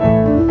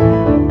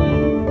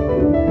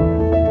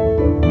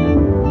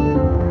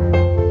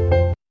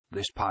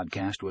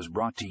podcast was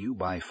brought to you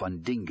by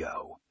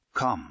Fundingo.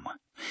 Come.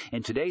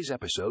 In today's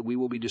episode, we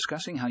will be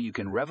discussing how you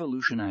can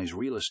revolutionize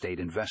real estate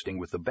investing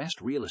with the best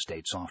real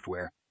estate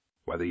software.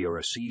 Whether you're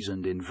a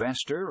seasoned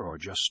investor or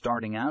just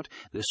starting out,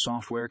 this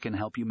software can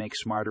help you make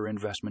smarter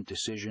investment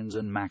decisions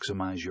and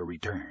maximize your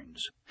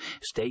returns.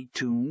 Stay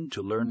tuned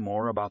to learn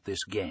more about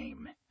this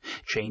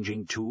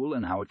game-changing tool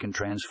and how it can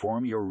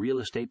transform your real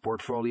estate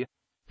portfolio.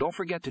 Don't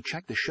forget to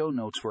check the show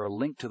notes for a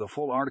link to the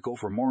full article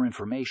for more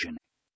information.